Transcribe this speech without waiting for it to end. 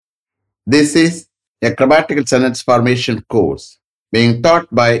This is a grammatical sentence formation course being taught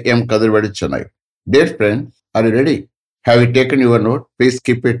by M. Kadirvadi Chennai. Dear friends, are you ready? Have you taken your note? Please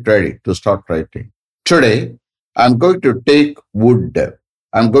keep it ready to start writing. Today, I'm going to take wood.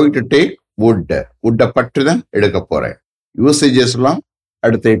 I'm going to take wood. Wood பற்றி தான் எடுக்க போறேன். Usages எல்லாம்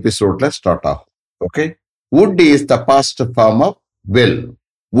அடுத்த எபிசோட்ல start ஆகும். Okay? Wood is the past form of will.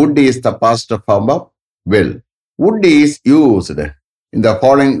 Wood is the past form of will. Wood is used in the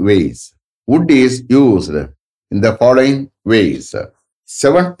following ways. Wood is used in the following ways.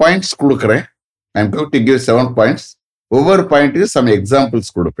 7 points கொடுக்கிறேன். I'm going to give 7 points. ஒவ்வொரு பாயிண்ட்டுக்கு some examples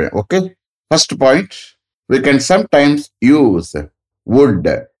கொடுப்பேன். Okay? First point, we can sometimes use would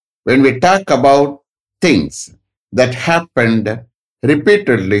when we talk about things that happened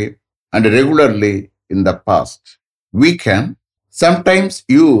repeatedly and regularly in the past. We can sometimes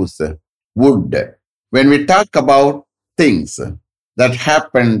use would when we talk about things that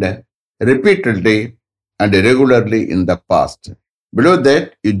happened repeatedly and regularly in the past. Below that,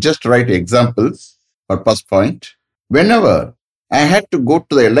 you just write examples for first point. Whenever I had to go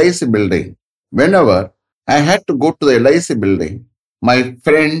to the LIC building, whenever I had to go to the LIC building, my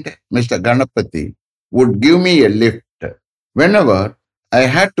friend Mr. Ganapati would give me a lift. Whenever I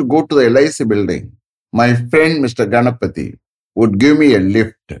had to go to the LIC building, my friend Mr. Ganapati would give me a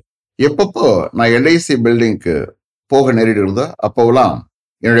lift. எப்பப்போ நான் LIC பில்டிங்க்கு போக நேரிடுறதோ அப்போலாம்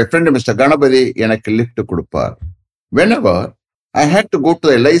என்னுடைய friend mister Ganapathi எனக்கு lift கொடுப்பார். Whenever I had to go to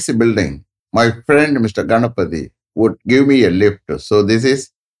the LIC building, my friend Mr. Ganapati would give me a lift. So this is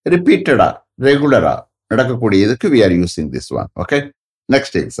repeated, regular நடக்கக்கூடியதுக்கு we are using this one. Okay?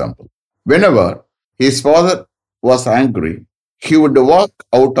 Next example. Whenever his father was angry, he would walk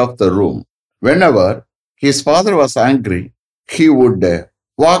out of the room. Whenever his father was angry, he would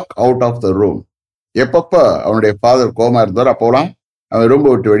walk out of the room. எப்பப்ப அவனுடைய father coma இருந்தார் அப்போலாம் அவன் room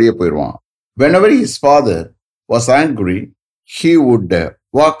விட்டு வெளியே போயிடுவான். Whenever his father was angry, he would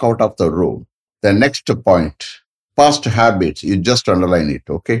walk out of the room. The next point, past habits. You just underline it,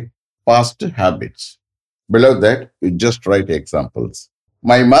 okay? Past habits. Below that, you just write examples.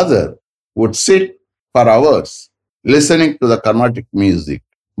 My mother would sit for hours listening to the Carnatic music.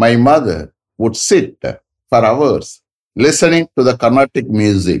 My mother would sit for hours listening to the Carnatic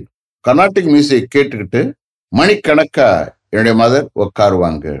music. Carnatic music கேட்டுக்கிட்டு மணிக்கணக்கா என்னுடைய mother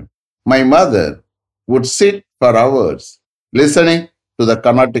உட்காருவாங்க. My mother would sit for hours listening to the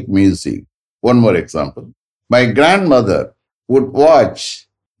Carnatic music. One more example. My grandmother would watch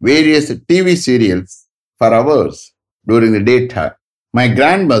various TV serials for hours during the daytime. My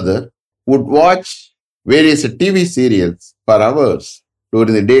grandmother would watch various TV serials for hours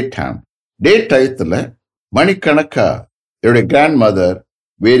during the daytime. Daytime, மணிக்கணக்கா என்னுடைய grandmother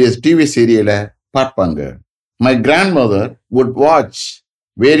various TV serials பார்ப்பாங்க. My grandmother would watch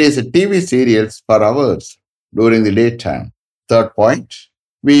various TV serials for hours during the daytime. Third point,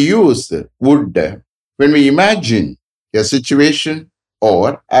 we use would when we imagine a situation or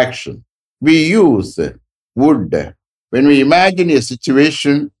action. We use would when we imagine a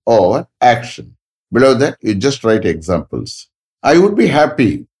situation or action. Below that, you just write examples. I would be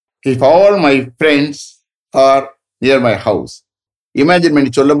happy if all my friends are near my house. Imagine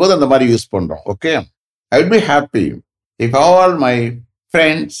பண்ணி சொல்லும் போது அந்த மாதிரி use பண்றோம். Okay? I would be happy if all my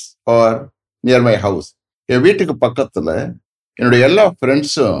friends are near my house. என் வீட்டுக்கு பக்கத்துல என்னுடைய எல்லா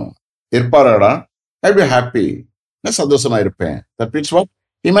ஃப்ரெண்ட்ஸும் இருப்பாராடா. I would be happy. நான் சந்தோஷமா இருப்பேன். That means what?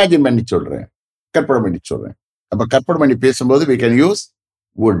 Imagine பண்ணி சொல்றேன். கற்பனை பண்ணி சொல்றேன். அப்ப கற்பனை பண்ணி பேசும்போது we can use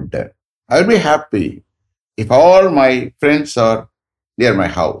would. I would be happy if all my friends are near my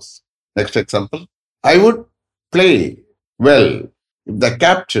house. Next example. I would play well if the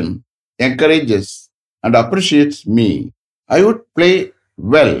captain encourages and appreciates me. I would play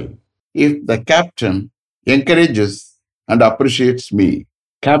well if the captain encourages and appreciates me.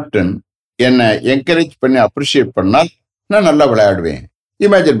 Captain என்னை encourage பண்ணி appreciate பண்ணால் நான் நல்லா விளையாடுவேன்.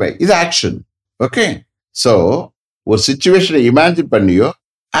 Imagine by இது action. Okay? So ஒரு சிச்சுவேஷனை imagine பண்ணியோ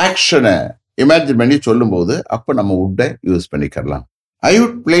ஆக்ஷனை imagine பண்ணி சொல்லும்போது அப்போ நம்ம வுட்டை யூஸ் பண்ணிக்கலாம். I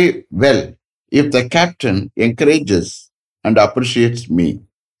would play well if the captain encourages and appreciates me.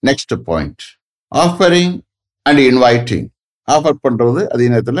 Next point, offering and inviting. Offer பண்றது அதே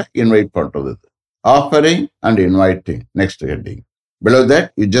நேரத்தில் இன்வைட் பண்றது. Offering and inviting. Next heading. Below that,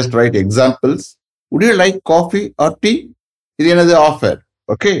 you just write examples. Would you like coffee or tea? இது என்னது offer.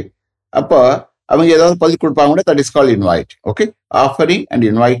 Okay? அப்போ அவங்க ஏதாவது பதில் கொடுப்பாங்க. That is called invite. Okay? Offering and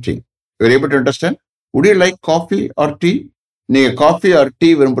inviting. You are able to understand? Would you like coffee or tea? நீங்க coffee or tea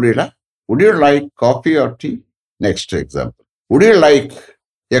விரும்புறீங்களா? Would you like coffee or tea? Next example. Would you like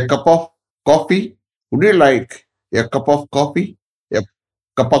a cup of coffee? Would you like a cup of coffee?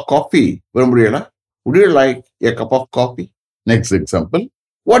 cup of coffee விரும்புறீங்களா? Would you like a cup of coffee? Next example.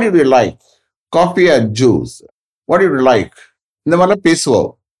 What do you like? Coffee or juice? What do you like? இந்த மாதிரிலாம் பேசுவோம்.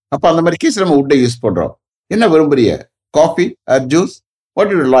 அப்ப அந்த மாதிரி case நம்ம would use பண்றோம். என்ன விரும்புறிய? Coffee or juice? What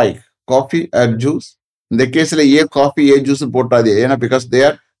do you like? Coffee or juice? இந்த கேஸ்ல ஏ காஃபி ஏ ஜூஸ் போட்டாது. ஏன்னா because they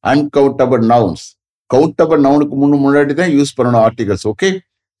are uncountable nouns. Countable நவுனுக்கு முன்னாடி தான் யூஸ் பண்ணணும் ஆர்டிகல்ஸ். ஓகே,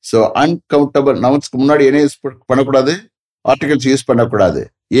 ஸோ அன்கவுண்டபிள் நவுன்ஸ்க்கு முன்னாடி என்ன யூஸ் பண்ணக்கூடாது? ஆர்டிகல்ஸ் யூஸ் பண்ணக்கூடாது.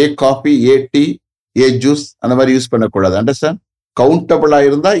 A coffee a tea a juice அந்த மாதிரி யூஸ் பண்ணக்கூடாது. அண்டர்ஸ்டாண்ட்? கவுண்டபிளா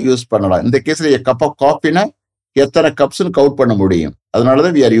இருந்தா யூஸ் பண்ணலாம். இந்த கேஸ்ல ஏ கப் ஆஃப் காஃபினா எத்தனை கப்ஸ்ன்னு கவுண்ட் பண்ண முடியும்.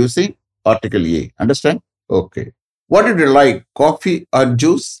 அதனாலதான் we are using article A. Understand? Okay. What did you like? Coffee or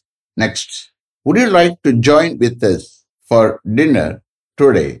juice? Next. Would you like to join with us for dinner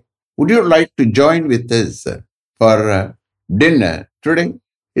today? Would you like to join with us for dinner today?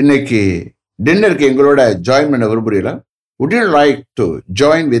 இன்னைக்கு டின்னருக்கு எங்களோட join பண்ண விரும்புறீங்களா? Would you like to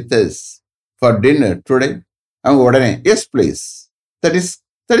join with us for dinner today? அவங்க உடனே yes please. That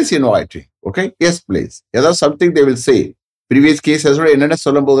is inviting. Okay, yes please. ஏதாவது something they will say. Previous cases என்னென்ன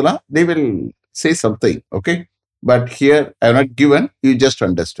சொல்லும் போதெல்லாம் they will say something. Okay, but here I have not given. You just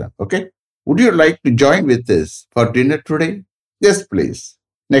understand. Okay. Would you like to join with us for dinner today? Yes please.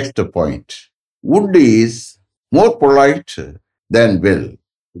 Next point. Would is more polite than will.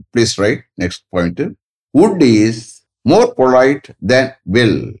 Please write next point. Would is more polite than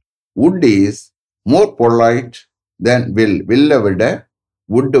will. Would is more polite than will. Will விட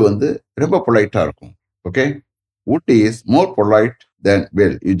would வந்து ரொம்ப பொலைட்டா இருக்கும். Okay, would is more polite than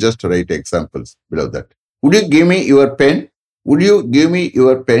will. You just write examples below that. Would you give me your pen? Would you give me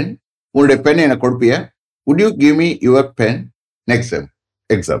your pen? உங்களுடைய pen எனக்கு கொடுப்பியா? Would you give me your pen? Next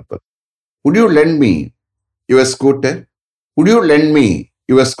example. Would you lend me your scooter? Would you lend me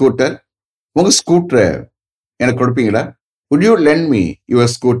your scooter? உங்க ஸ்கூட்டரை எனக்கு கொடுப்பீங்களா? Would you lend me your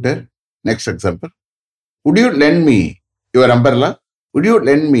scooter? Next example. Would you lend me your umbrella? Would you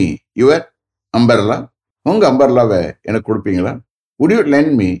lend me your umbrella? உங்க அம்பர்லாவை எனக்கு கொடுப்பீங்களா? Would you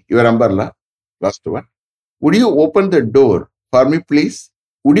lend me your umbrella? Last one. Would you open the door for me please?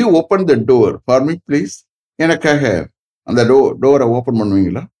 Would you open the door for me please? எனக்காக அந்த டோரை open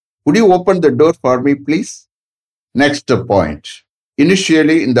பண்ணுவீங்களா? Would you open the door for me please? Next point.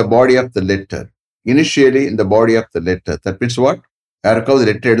 Initially in the body of the letter. Initially in the body of the letter. That means what? யாருக்காவது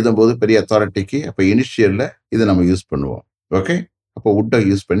letter எழுதும் போது பெரிய அத்தாரிட்டிக்கு அப்போ இனிஷியல்ல இதை நம்ம யூஸ் பண்ணுவோம். ஓகே, அப்போ would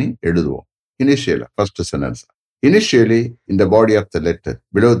யூஸ் பண்ணி எழுதுவோம். Initially, first sentence. Initially in the body of the letter.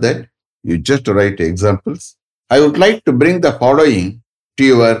 Below that, you just write examples. I would like to bring the following to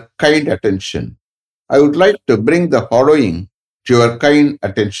your kind attention. I would like to bring the following to your kind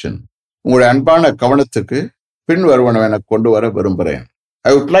attention. உங்களுடைய அன்பான கவனத்துக்கு பின் வருவன கொண்டு வர விரும்புகிறேன்.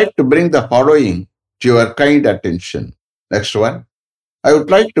 I would like to bring the following to your kind attention. Next one. I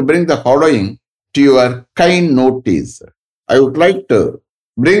would like to bring the following to your kind notice. I would like to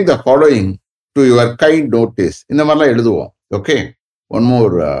bring the following to your kind notice. இந்த மாதிரிலாம் எழுதுவோம். Okay. One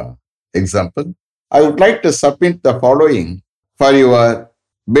more example. I would like to submit the following for your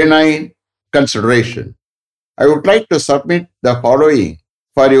benign consideration. I would like to submit the following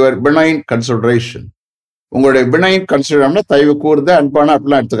for your benign consideration. உங்களுடைய benign consideration தயவு கூர்ந்த அன்பான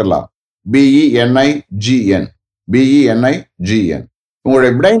அப்படிலாம் எடுத்துக்கலாம். BENIGN. BENIGN.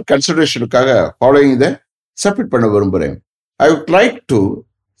 உங்களுடைய benign considerationக்காக following இதை submit பண்ண விரும்புகிறேன். I would like to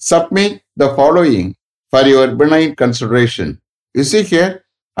submit the following for your benign consideration. You see here,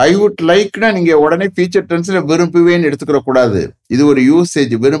 I would like-னா நீங்க உடனே ஃபியூச்சர் டென்ஸ்ல விரும்புவேன்னு எடுத்துக்கிற கூடாது. இது ஒரு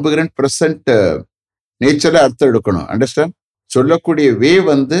யூசேஜ். விரும்புகிறேன் பிரசன்ட் நேச்சர்ல அர்த்தம் எடுக்கணும். அண்டர்ஸ்டாண்ட்? சொல்லக்கூடிய வே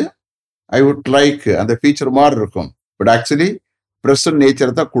வந்து ஐ வுட் லைக் அந்த ஃபீச்சர் மாதிரி இருக்கும். பட் ஆக்சுவலி பிரசன்ட்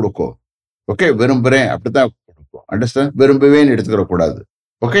நேச்சர் தான் கொடுக்கும். ஓகே, விரும்புறேன் அப்படிதான் கொடுக்கும். அண்டர்ஸ்டாண்ட்? விரும்புவேன்னு எடுத்துக்கிற கூடாது.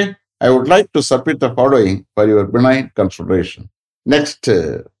 Okay, I would like to submit the following for your benign consideration. Next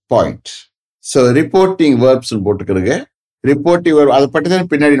point. So reporting verbs போட்டுக்கிறங்க. Reporting verb அதை பற்றி தான்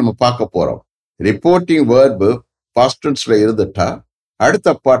பின்னாடி நம்ம பார்க்க போறோம். ரிப்போர்ட்டிங் வேர்பு பாஸ்ட் டென்ஸ்ல இருந்துட்டா அடுத்த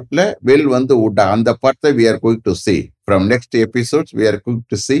பார்ட்ல வில் வந்து விட்டா அந்த பார்ட்டை we are going to see from next episodes. We are going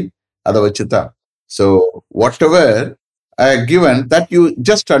to see அதை வச்சுதான். So whatever I have given that you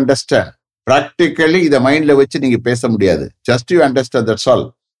just understand. Practically இதை மைண்ட்ல வச்சு நீங்க பேச முடியாது. Just you understand, that's all.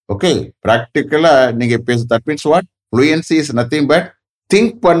 Okay, practically நீங்க பேச. That means what? Fluency is nothing but think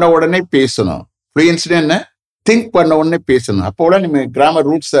பண்ண உடனே பேசணும். Fluency என்ன? திங்க் பண்ண உடனே பேசணும். அப்போட நீங்க கிராமர்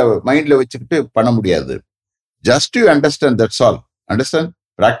ரூட்ஸ் மைண்ட்ல வச்சுக்கிட்டு பண்ண முடியாது. Just you understand, that's all. Understand?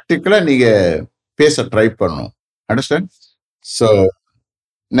 ப்ராக்டிக்கலா நீங்க பேச ட்ரை பண்ணணும். Understand? So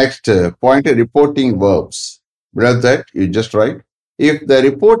next point, reporting verbs. Below that, you just write, if the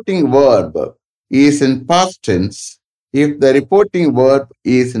reporting verb is in past tense, If the reporting verb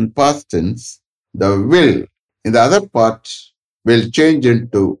is in past tense, the will in the other part will change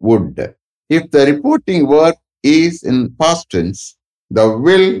into would. If the reporting verb is in past tense, the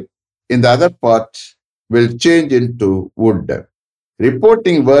will in the other part will change into would.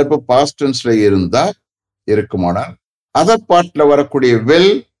 Reporting verb past tense இருந்தா இருக்குமானால் other பார்ட்ல வரக்கூடிய will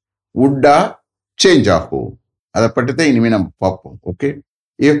would-ஆ change ஆகும். அதை பற்றி தான் இனிமே நம்ம பார்ப்போம். Okay,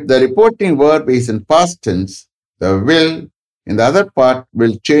 if the reporting verb is in past tense, the will in the other part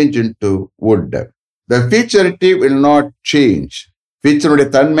will change into would. The futurity will not change. Future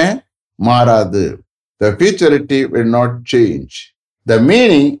தன்மை மாறாது. The futurity will not change. The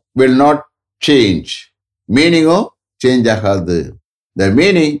meaning will not change. Meaning-உம் change ஆகாது. The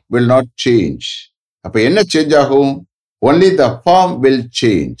meaning will not change. அப்ப என்ன change ஆகும்? Only the form will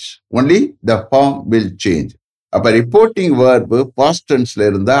change. Only the form will change. அப்ப reporting verb past டென்ஸ்ல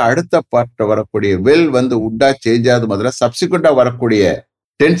இருந்தா அடுத்த பார்ட்ல வரக்கூடிய will வந்து உட்டா சேஞ்ச் ஆகுது. முதல்ல சப்சிக்வெண்டா வரக்கூடிய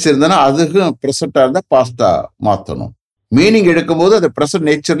டென்ஸ் இருந்தா அதுக்கும் ப்ரெசென்டா இருந்தா பாஸ்டா மாத்தணும். மீனிங் எடுக்கும்போது அது ப்ரெசென்ட்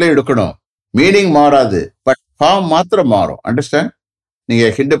நேச்சர்ல எடுக்கணும். மீனிங் மாறாது, பட் ஃபார்ம் மாத்திரம் மாறும். அண்டர்ஸ்டாண்ட்? நீங்க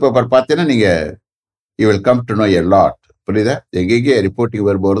ஹிண்ட் பேப்பர் பார்த்தீங்கன்னா நீங்க you will come to know a lot. புரியுதா? எங்கெங்கே ரிப்போர்ட்டிங்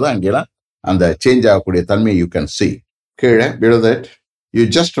வேர்பு வருதோ அங்கெல்லாம் அந்த சேஞ்ச் ஆகக்கூடிய தன்மை யூ கேன் see. கீழே below that you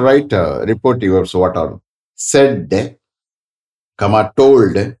just write reporting verbs. What are said, comma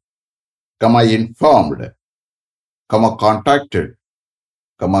told, comma informed, comma contacted,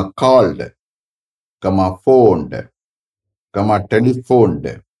 comma called, comma phoned, comma telephoned,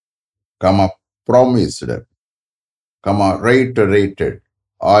 comma promised, comma reiterated,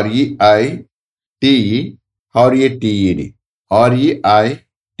 R-E-I-T-E, R-A-T-E-D,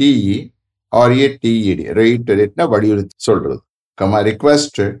 R-E-I-T-E, R-A-T-E-D, reiterate வலியுறுத்தி சொல்றது. Comma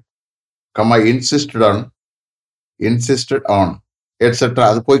requested, comma insisted on, etc.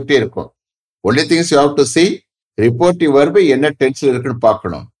 அது போயிட்டே இருக்கும். Only things you have to see, reporting verb என்ன டென்ஸ்ல இருக்குன்னு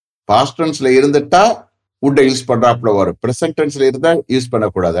பார்க்கணும். Past டென்ஸ்ல இருந்துட்டா would use பண்றாப்ல வரும். present டென்ஸ்ல இருந்தா யூஸ்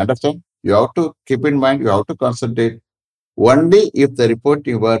பண்ணக்கூடாது. Understand? You have to keep in mind, you have to concentrate. Only if the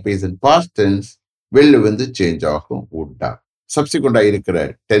reporting verb is in past tense, will வந்து change ஆகும் would-ஆ. சப்சிக்வெண்டா இருக்கிற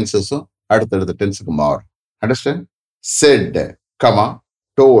டென்சஸும் அடுத்தடுத்த டென்ஸுக்கு மாறும். Understand? said, comma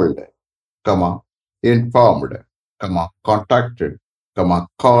told, comma informed, comma contacted, comma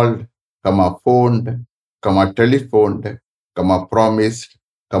called, comma phoned, comma telephoned, comma promised,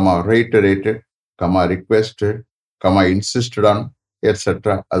 comma reiterated, comma requested, comma insisted on,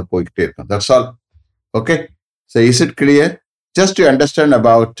 etc. அது போய்கிட்டே இருக்கும். That's all. Okay. So is it clear? Just to understand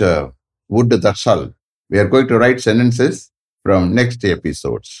about would, that's all. We are going to write sentences from next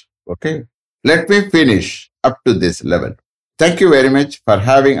episodes. Okay. Let me finish up to this level. Thank you very much for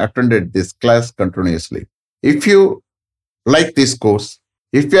having attended this class continuously. If you like this course,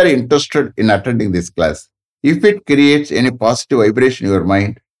 if you are interested in attending this class, if it creates any positive vibration in your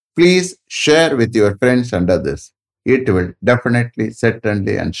mind, please share with your friends and others. It will definitely,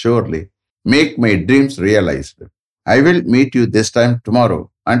 certainly and surely make my dreams realized. I will meet you this time tomorrow.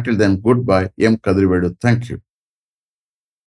 Until then, goodbye. M. Kadrivedu. Thank you.